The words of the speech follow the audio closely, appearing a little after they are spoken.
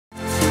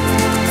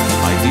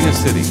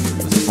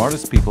IdeaCity, the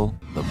smartest people,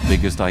 the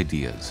biggest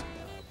ideas.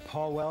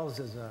 Paul Wells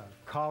is a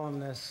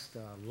columnist,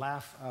 a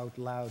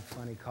laugh-out-loud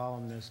funny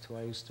columnist who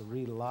I used to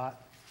read a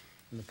lot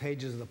in the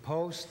pages of the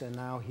Post, and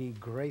now he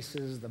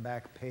graces the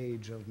back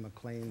page of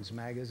Maclean's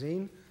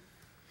magazine.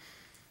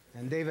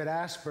 And David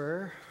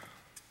Asper,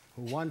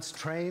 who once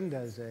trained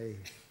as a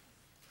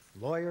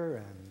lawyer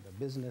and a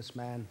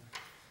businessman,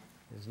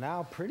 is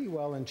now pretty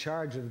well in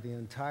charge of the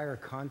entire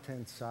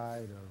content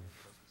side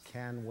of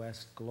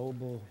CanWest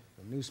Global,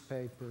 the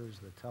newspapers,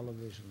 the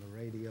television, the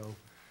radio,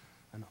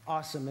 an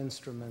awesome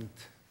instrument,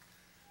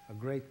 a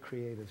great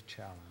creative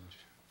challenge.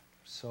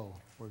 So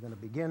we're going to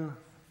begin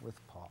with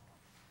Paul.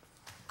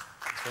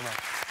 Thanks very much.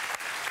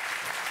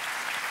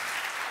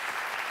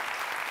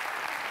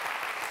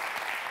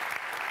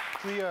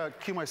 Can we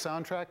cue my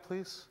soundtrack,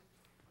 please?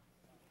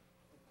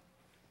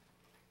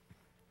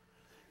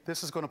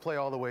 This is going to play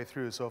all the way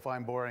through, so if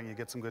I'm boring, you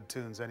get some good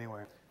tunes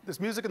anyway. This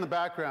music in the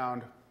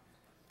background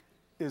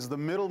is the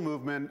middle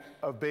movement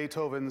of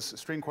Beethoven's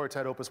String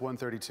Quartet, Opus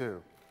 132.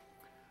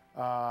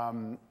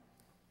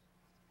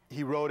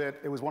 He wrote it.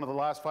 It was one of the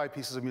last 5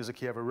 pieces of music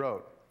he ever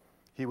wrote.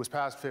 He was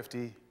past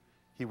 50.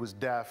 He was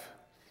deaf.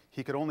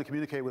 He could only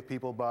communicate with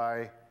people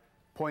by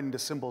pointing to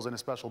symbols in a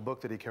special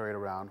book that he carried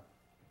around.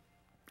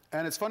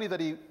 And it's funny that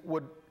he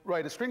would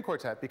write a string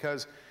quartet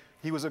because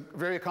he was a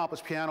very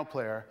accomplished piano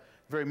player,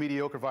 very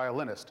mediocre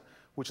violinist,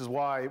 which is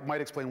why,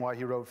 might explain why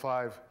he wrote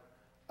 5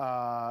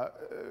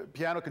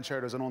 piano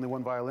concertos and only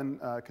 1 violin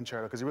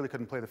concerto, because he really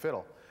couldn't play the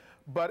fiddle.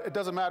 But it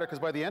doesn't matter, because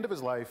by the end of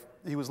his life,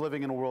 he was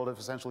living in a world of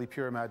essentially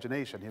pure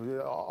imagination.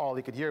 All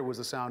he could hear was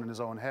the sound in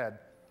his own head.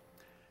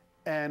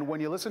 And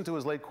when you listen to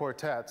his late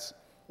quartets,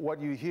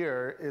 what you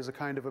hear is a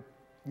kind of a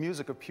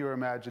music of pure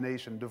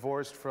imagination,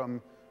 divorced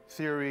from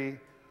theory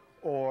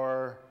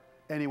or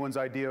anyone's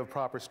idea of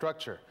proper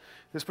structure.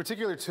 This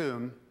particular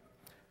tune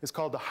is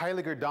called the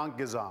Heiliger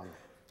Dankgesang,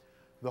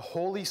 the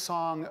Holy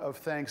Song of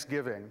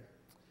Thanksgiving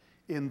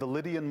in the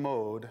Lydian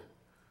mode,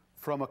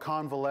 from a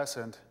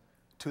convalescent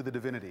to the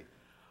divinity.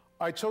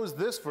 I chose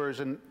this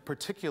version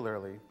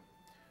particularly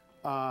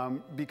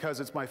because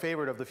it's my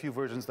favorite of the few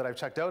versions that I've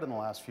checked out in the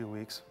last few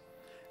weeks.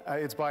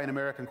 It's by an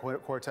American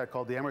quartet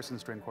called the Emerson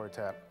String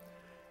Quartet.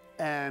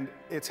 And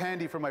it's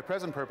handy for my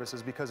present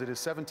purposes because it is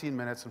 17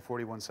 minutes and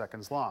 41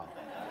 seconds long.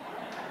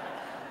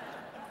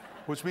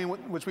 Which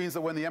means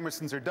that when the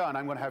Emersons are done,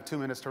 I'm going to have 2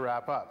 minutes to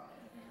wrap up.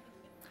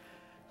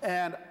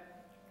 And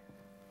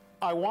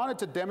I wanted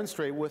to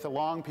demonstrate with a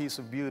long piece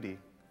of beauty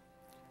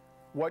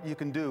what you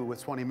can do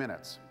with 20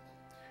 minutes.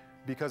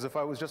 Because if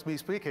I was just me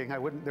speaking,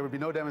 there would be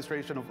no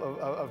demonstration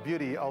of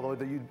beauty, although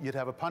you'd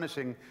have a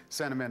punishing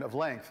sentiment of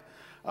length.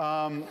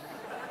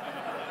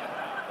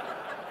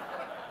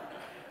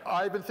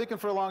 I've been thinking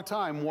for a long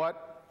time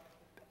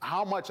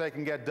how much I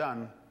can get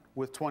done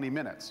with 20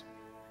 minutes.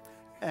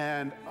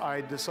 And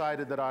I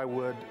decided that I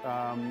would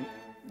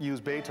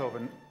use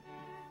Beethoven,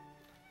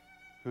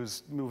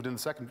 who's moved in the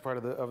second part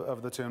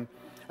of the tune,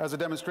 as a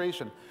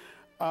demonstration.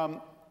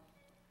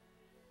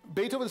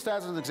 Beethoven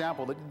stands as an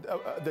example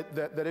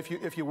that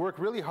if you work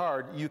really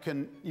hard, you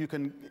can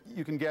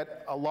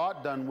get a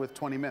lot done with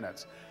 20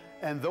 minutes.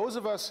 And those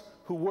of us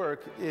who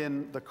work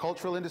in the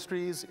cultural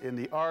industries, in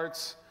the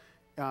arts,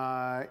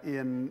 and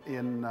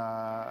in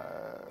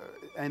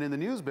the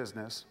news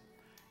business,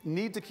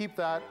 need to keep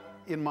that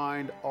in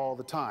mind all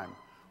the time.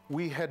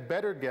 We had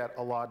better get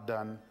a lot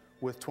done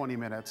with 20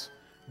 minutes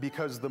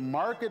because the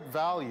market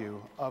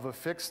value of a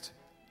fixed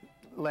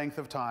length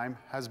of time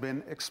has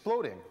been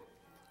exploding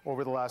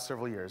over the last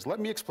several years. Let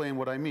me explain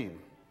what I mean.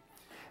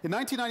 In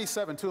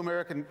 1997, 2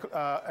 American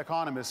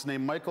economists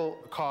named Michael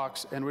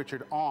Cox and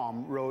Richard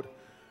Alm wrote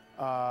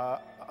an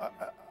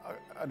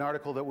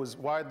article that was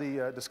widely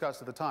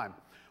discussed at the time.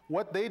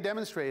 What they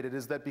demonstrated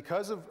is that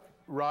because of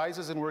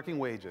rises in working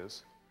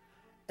wages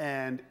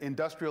and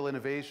industrial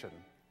innovation,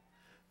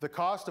 the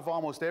cost of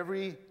almost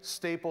every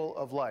staple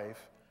of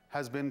life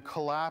has been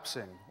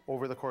collapsing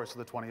over the course of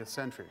the 20th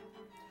century.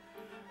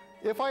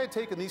 If I had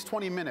taken these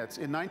 20 minutes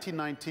in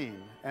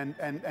 1919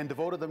 and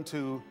devoted them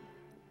to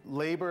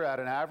labor at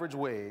an average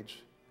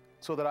wage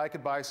so that I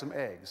could buy some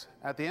eggs,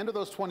 at the end of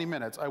those 20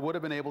 minutes, I would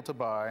have been able to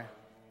buy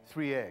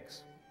 3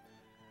 eggs.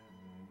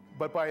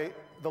 But by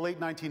the late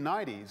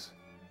 1990s,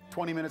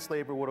 20 minutes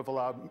labor would have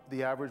allowed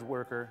the average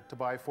worker to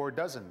buy 4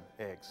 dozen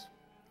eggs.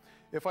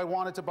 If I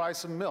wanted to buy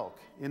some milk,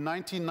 in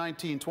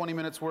 1919, 20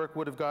 minutes work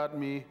would have gotten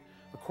me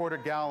a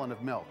 1/4 gallon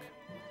of milk.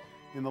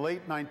 In the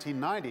late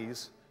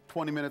 1990s,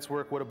 20 minutes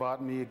work would have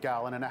bought me 1.5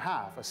 gallons,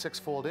 a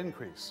 6-fold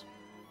increase.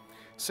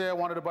 Say I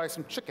wanted to buy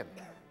some chicken.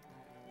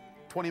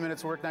 20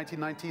 minutes work,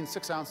 1919,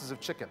 6 ounces of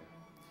chicken.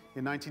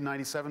 In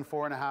 1997,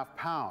 4.5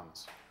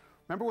 pounds.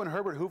 Remember when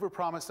Herbert Hoover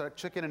promised a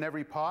chicken in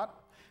every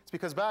pot? It's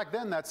because back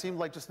then that seemed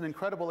like just an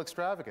incredible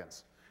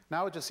extravagance.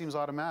 Now it just seems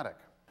automatic.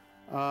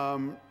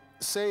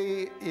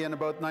 Say in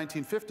about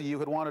 1950 you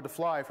had wanted to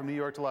fly from New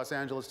York to Los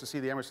Angeles to see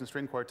the Emerson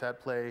String Quartet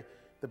play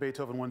the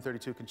Beethoven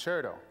 132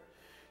 Concerto.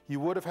 You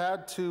would have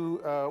had to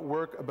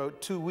work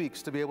about 2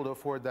 weeks to be able to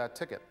afford that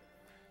ticket.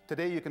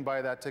 Today you can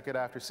buy that ticket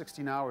after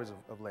 16 hours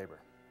of labor.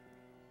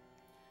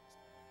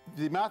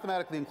 the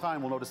mathematically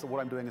inclined will notice that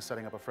what I'm doing is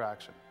setting up a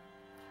fraction.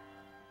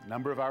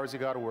 Number of hours you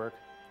got to work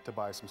to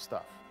buy some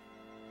stuff.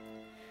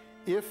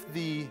 If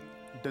the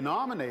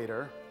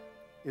denominator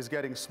is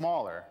getting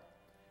smaller,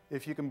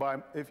 if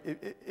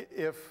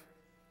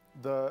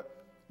the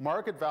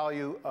market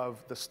value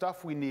of the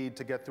stuff we need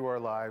to get through our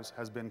lives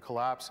has been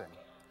collapsing,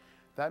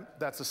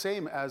 that's the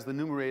same as the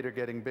numerator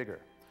getting bigger.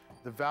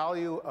 The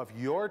value of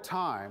your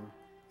time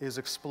is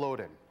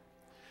exploding.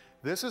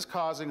 This is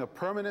causing a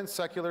permanent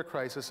secular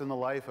crisis in the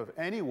life of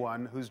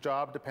anyone whose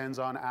job depends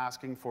on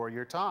asking for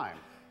your time,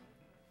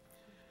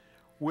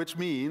 which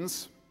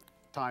means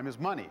time is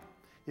money.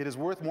 It is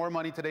worth more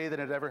money today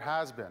than it ever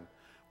has been,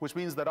 which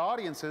means that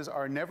audiences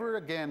are never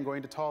again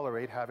going to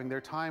tolerate having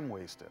their time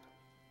wasted.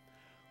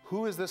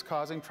 Who is this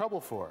causing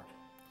trouble for?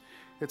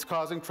 It's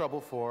causing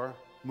trouble for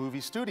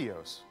movie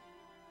studios,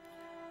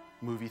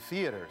 movie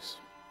theaters,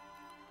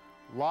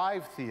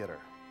 live theater,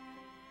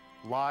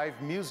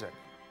 live music,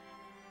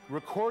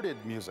 recorded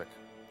music,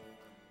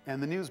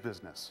 and the news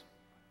business.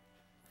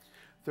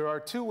 There are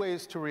two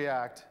ways to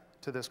react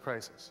to this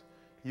crisis.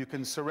 You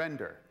can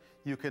surrender.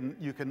 You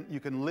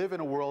can live in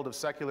a world of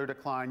secular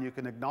decline. You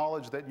can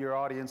acknowledge that your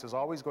audience is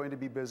always going to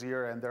be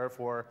busier and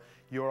therefore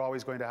you're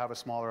always going to have a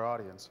smaller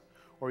audience.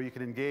 Or you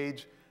can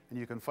engage and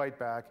you can fight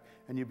back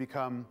and you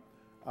become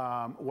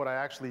what I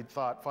actually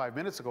thought 5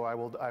 minutes ago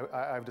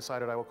I've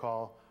decided I will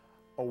call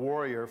a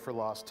warrior for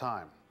lost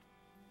time.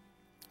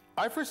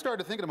 I first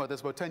started thinking about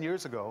this about 10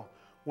 years ago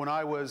when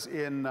I was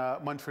in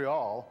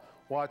Montreal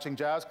watching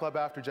jazz club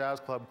after jazz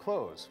club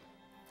close.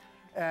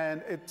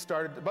 And it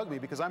started to bug me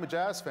because I'm a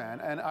jazz fan,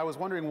 and I was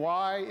wondering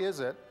why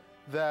is it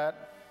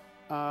that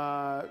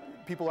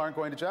people aren't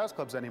going to jazz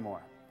clubs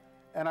anymore?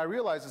 And I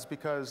realized it's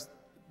because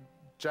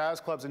jazz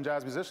clubs and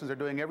jazz musicians are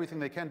doing everything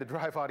they can to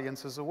drive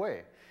audiences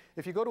away.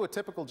 If you go to a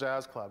typical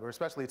jazz club, or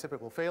especially a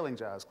typical failing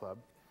jazz club,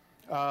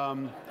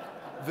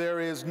 there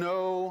is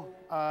no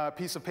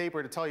piece of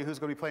paper to tell you who's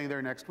going to be playing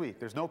there next week.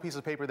 There's no piece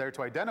of paper there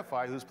to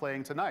identify who's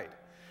playing tonight.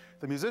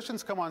 The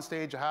musicians come on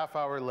stage a half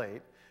hour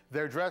late.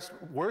 They're dressed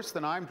worse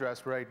than I'm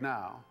dressed right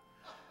now.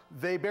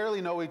 They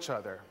barely know each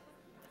other.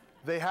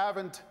 They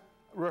haven't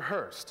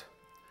rehearsed.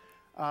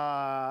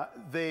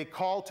 They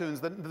call tunes.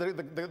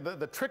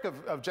 The trick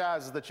of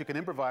jazz is that you can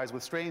improvise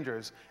with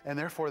strangers, and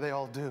therefore they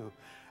all do.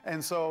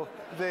 And so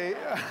they...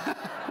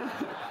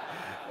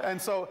 And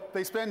so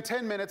they spend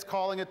 10 minutes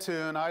calling a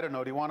tune. I don't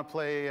know, do you want to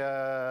play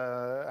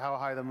How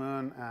High the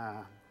Moon?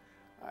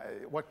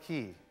 What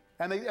key?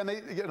 And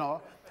they, you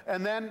know,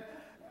 and then,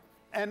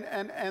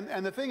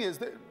 and the thing is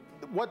that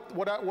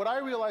what I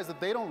realize that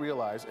they don't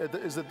realize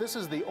is that this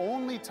is the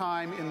only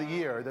time in the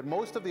year that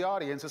most of the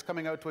audience is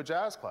coming out to a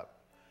jazz club.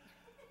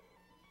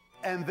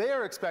 And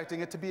they're expecting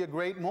it to be a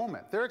great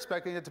moment. They're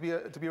expecting it to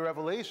be a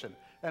revelation.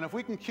 And if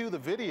we can cue the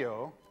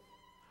video,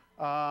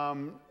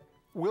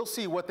 we'll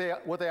see what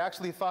they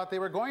actually thought they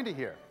were going to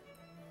hear.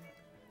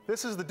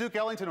 This is the Duke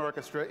Ellington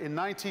Orchestra in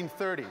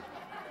 1930,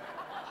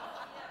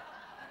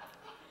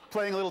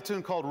 playing a little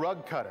tune called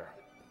Rug Cutter.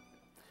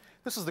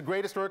 This is the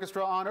greatest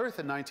orchestra on earth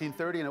in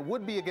 1930, and it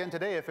would be again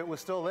today if it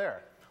was still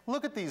there.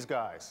 Look at these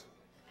guys.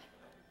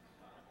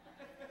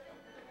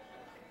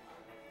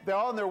 They're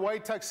all in their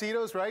white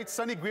tuxedos, right?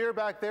 Sonny Greer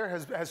back there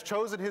has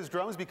chosen his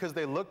drums because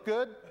they look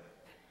good.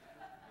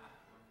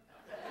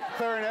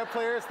 Clarinet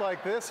players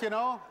like this, you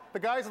know. The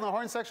guys in the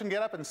horn section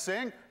get up and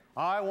sing,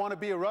 I want to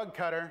be a rug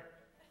cutter.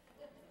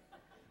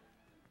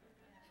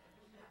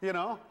 You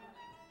know?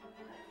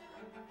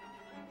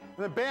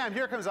 And then bam,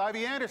 here comes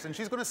Ivy Anderson.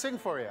 She's going to sing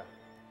for you.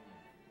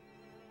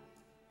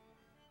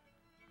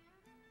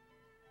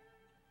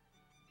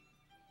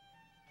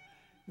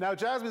 Now,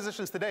 jazz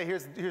musicians today,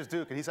 here's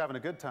Duke, and he's having a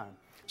good time.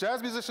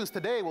 Jazz musicians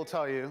today will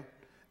tell you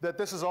that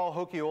this is all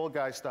hokey old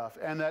guy stuff,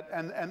 and that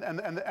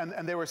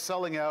and they were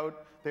selling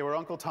out. They were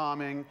Uncle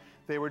Tomming.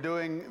 They were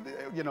doing,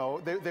 you know,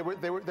 they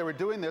were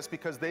doing this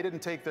because they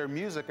didn't take their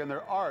music and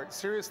their art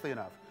seriously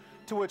enough.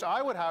 To which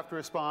I would have to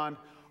respond,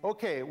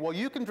 okay, well,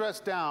 you can dress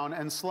down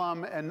and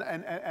slum and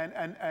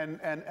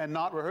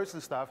not rehearse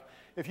and stuff.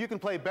 If you can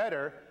play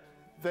better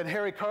than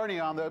Harry Carney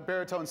on the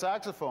baritone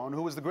saxophone,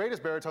 who was the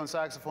greatest baritone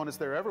saxophonist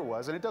there ever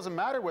was, and it doesn't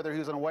matter whether he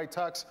was in a white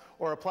tux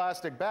or a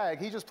plastic bag,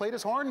 he just played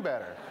his horn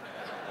better.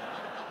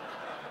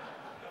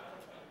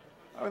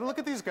 I mean, look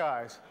at these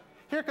guys.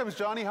 Here comes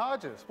Johnny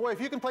Hodges. Boy,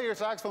 if you can play your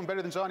saxophone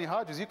better than Johnny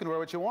Hodges, you can wear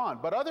what you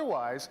want. But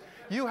otherwise,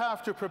 you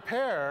have to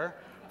prepare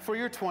for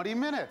your 20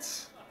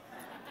 minutes.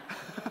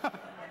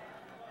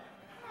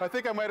 I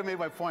think I might have made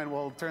my point.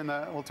 We'll turn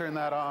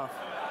that off.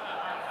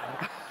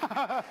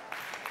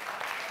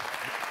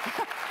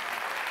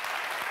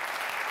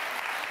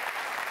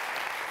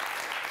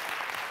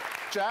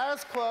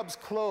 Jazz clubs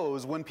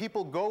close when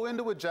people go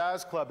into a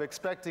jazz club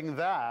expecting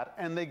that,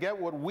 and they get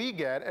what we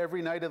get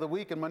every night of the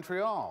week in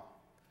Montreal.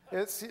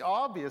 It's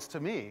obvious to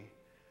me.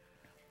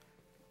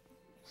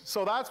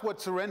 So that's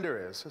what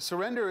surrender is.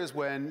 Surrender is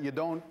when you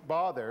don't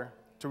bother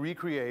to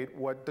recreate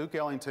what Duke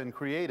Ellington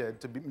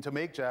created to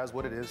make jazz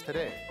what it is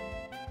today.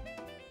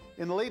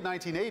 In the late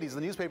 1980s,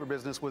 the newspaper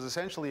business was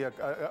essentially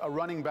a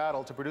running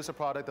battle to produce a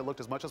product that looked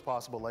as much as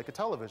possible like a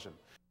television.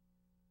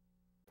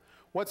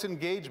 What's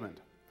engagement?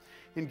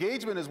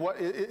 Engagement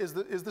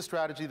is the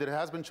strategy that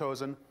has been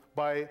chosen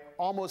by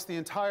almost the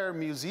entire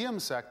museum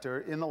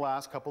sector in the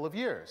last couple of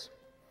years.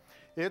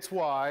 It's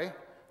why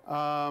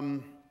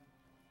some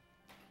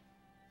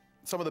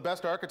of the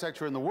best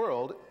architecture in the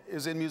world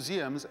is in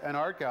museums and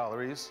art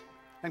galleries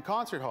and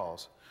concert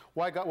halls.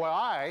 Why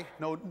I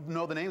know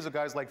the names of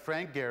guys like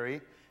Frank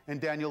Gehry and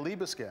Daniel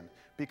Libeskind,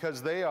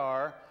 because they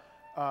are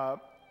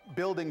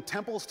building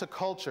temples to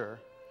culture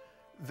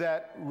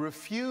that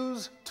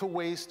refuse to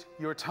waste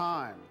your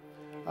time.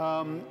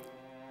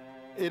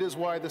 It is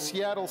why the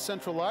Seattle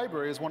Central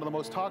Library is one of the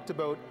most talked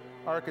about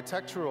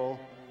architectural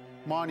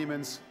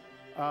monuments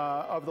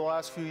of the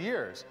last few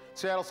years.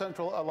 Seattle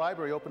Central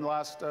Library opened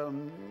last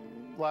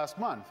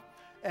month,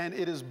 and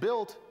it is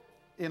built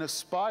in a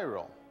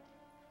spiral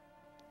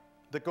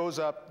that goes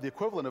up the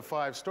equivalent of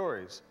 5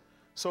 stories,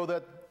 so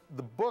that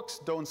the books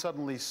don't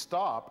suddenly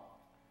stop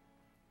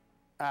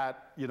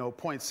at, you know,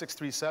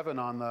 0.637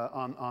 on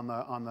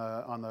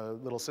the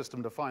little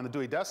system defined, the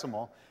Dewey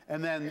Decimal,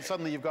 and then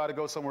suddenly you've got to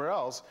go somewhere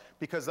else,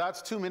 because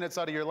that's 2 minutes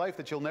out of your life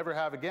that you'll never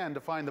have again to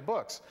find the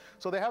books.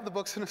 So they have the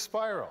books in a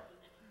spiral.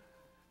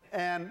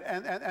 And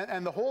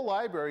the whole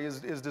library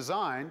is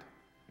designed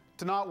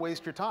to not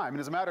waste your time, and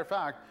as a matter of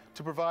fact,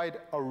 to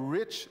provide a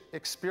rich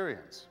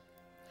experience.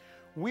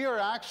 We are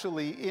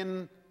actually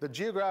in the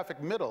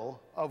geographic middle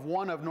of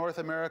one of North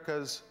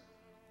America's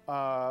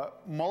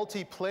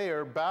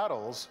multiplayer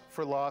battles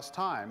for lost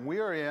time. We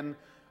are in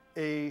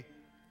a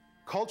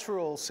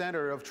cultural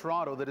center of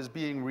Toronto that is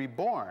being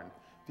reborn.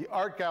 The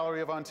Art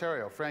Gallery of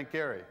Ontario, Frank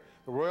Gehry.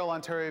 The Royal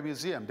Ontario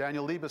Museum,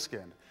 Daniel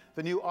Libeskind.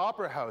 The new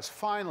Opera House,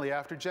 finally,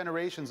 after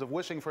generations of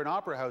wishing for an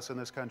opera house in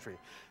this country.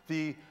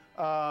 The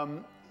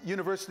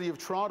University of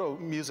Toronto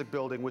Music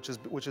Building, which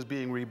is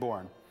being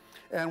reborn.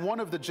 And one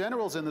of the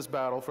generals in this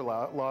battle for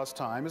lost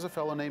time is a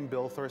fellow named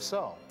Bill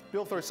Thorsell.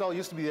 Bill Thorsell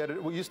used to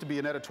be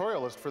an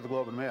editorialist for the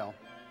Globe and Mail.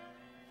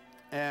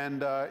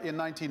 And in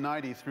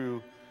 1990,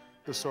 through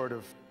the sort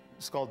of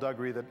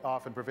skullduggery that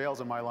often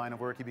prevails in my line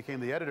of work, he became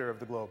the editor of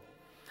the Globe.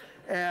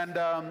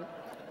 And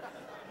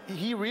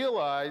he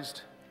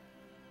realized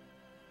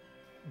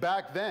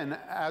back then,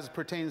 as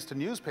pertains to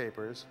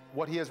newspapers,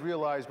 what he has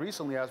realized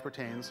recently as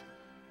pertains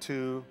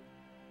to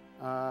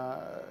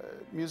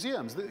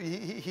museums.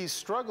 He's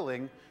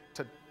struggling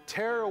to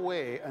tear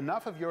away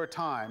enough of your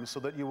time so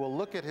that you will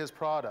look at his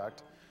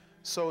product,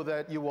 so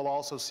that you will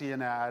also see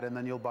an ad, and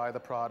then you'll buy the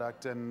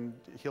product, and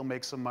he'll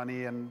make some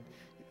money, and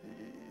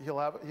he'll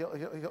have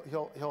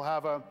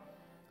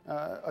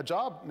a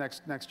job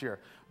next year.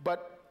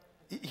 But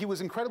he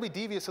was incredibly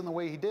devious in the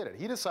way he did it.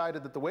 He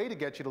decided that the way to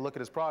get you to look at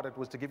his product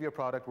was to give you a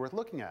product worth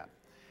looking at.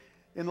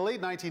 In the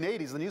late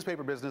 1980s, the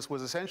newspaper business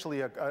was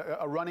essentially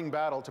a running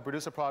battle to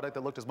produce a product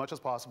that looked as much as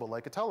possible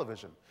like a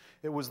television.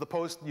 It was the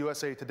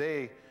post-USA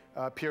Today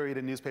period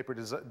in newspaper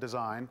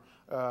design.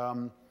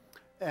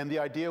 And the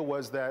idea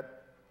was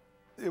that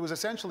it was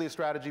essentially a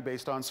strategy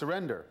based on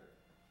surrender.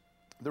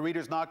 The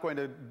reader's not going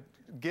to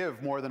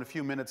give more than a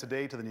few minutes a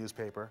day to the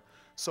newspaper,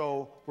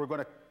 so we're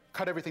going to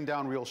cut everything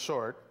down real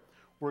short.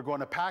 We're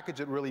going to package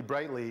it really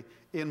brightly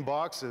in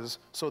boxes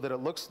so that it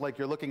looks like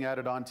you're looking at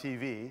it on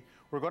TV.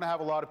 We're going to have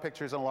a lot of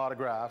pictures and a lot of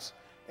graphs,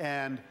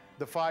 and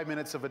the 5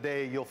 minutes of a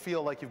day, you'll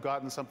feel like you've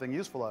gotten something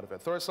useful out of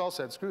it. Thorsell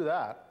said, screw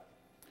that.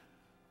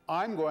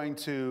 I'm going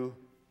to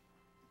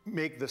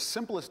make the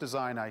simplest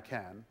design I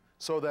can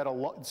so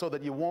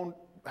that you won't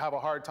have a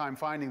hard time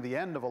finding the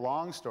end of a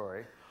long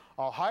story.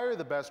 I'll hire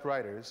the best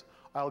writers.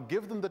 I'll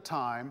give them the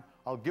time.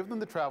 I'll give them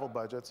the travel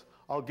budgets.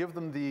 I'll give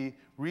them the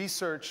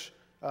research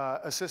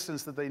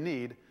assistance that they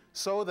need,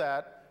 so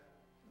that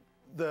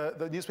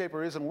the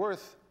newspaper isn't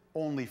worth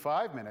only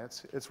 5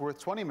 minutes, it's worth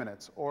 20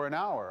 minutes, or an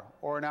hour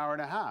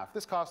and a half.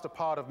 This cost a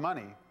pot of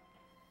money,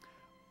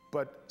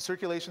 but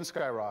circulation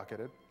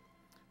skyrocketed.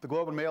 The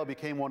Globe and Mail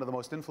became one of the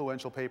most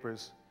influential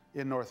papers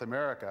in North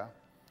America,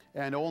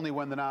 and only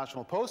when the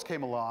National Post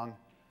came along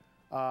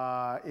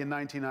in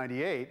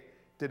 1998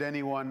 did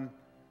anyone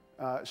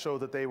show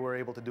that they were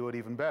able to do it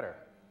even better.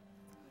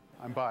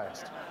 I'm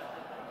biased.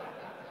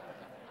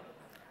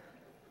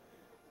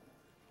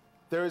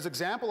 There is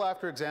example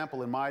after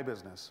example in my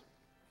business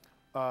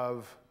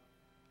of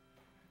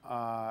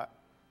a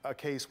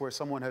case where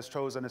someone has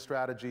chosen a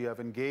strategy of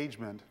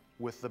engagement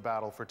with the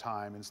battle for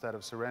time instead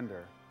of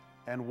surrender,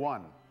 and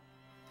won.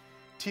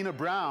 Tina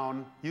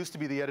Brown used to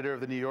be the editor of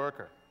The New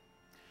Yorker,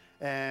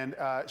 and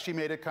she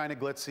made it kind of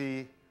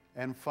glitzy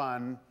and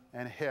fun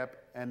and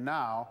hip and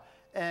now,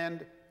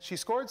 and she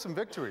scored some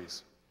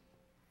victories.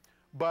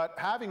 But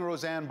having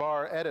Roseanne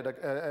Barr edit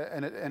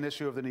an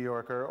issue of The New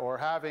Yorker, or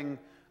having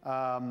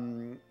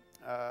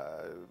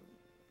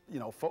you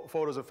know,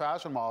 photos of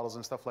fashion models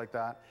and stuff like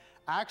that,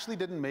 actually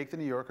didn't make The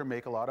New Yorker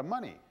make a lot of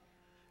money.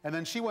 And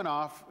then she went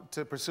off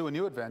to pursue a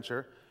new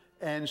adventure,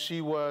 and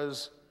she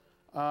was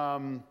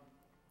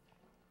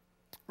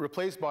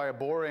replaced by a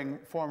boring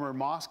former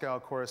Moscow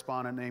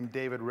correspondent named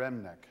David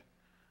Remnick.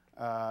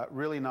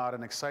 really not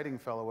an exciting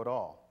fellow at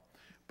all.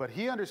 But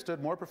he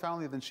understood more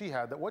profoundly than she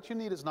had that what you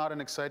need is not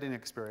an exciting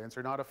experience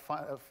or not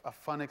a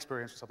fun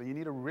experience or something. You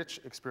need a rich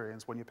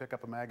experience when you pick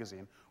up a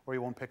magazine, or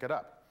you won't pick it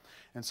up.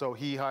 And so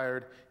he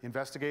hired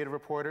investigative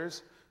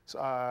reporters,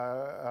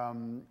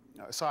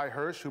 Cy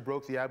Hirsch, who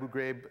broke the Abu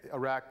Ghraib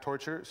Iraq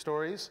torture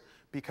stories,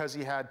 because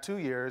he had 2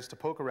 years to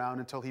poke around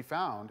until he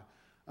found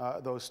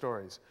those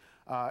stories.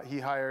 He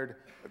hired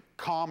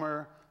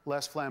calmer,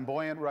 less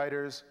flamboyant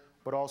writers,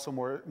 but also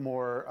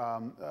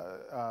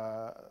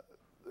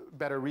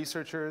better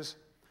researchers.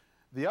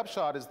 The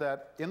upshot is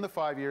that in the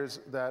 5 years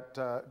that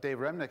Dave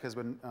Remnick has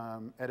been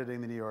editing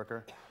The New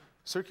Yorker,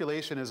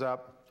 circulation is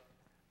up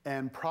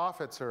and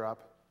profits are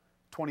up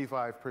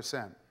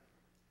 25%.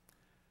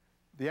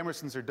 The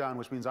Emersons are done,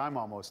 which means I'm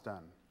almost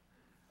done.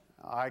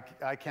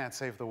 I can't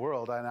save the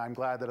world, and I'm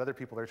glad that other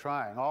people are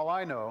trying. All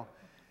I know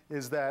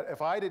is that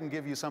if I didn't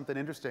give you something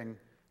interesting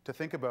to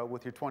think about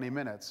with your 20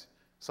 minutes,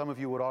 some of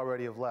you would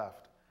already have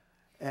left.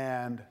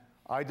 And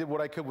I did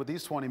what I could with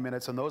these 20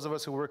 minutes, and those of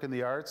us who work in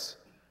the arts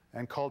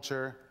and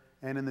culture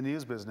and in the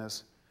news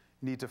business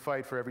need to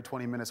fight for every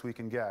 20 minutes we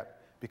can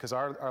get, because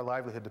our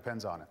livelihood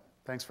depends on it.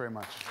 Thanks very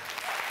much.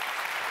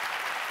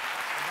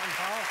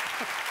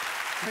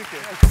 Thank you.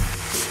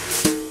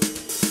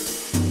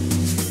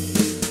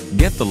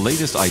 Get the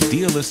latest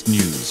Idealist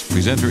news,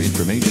 presenter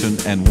information,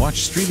 and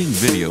watch streaming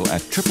video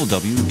at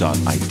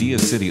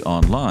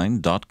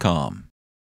www.ideacityonline.com.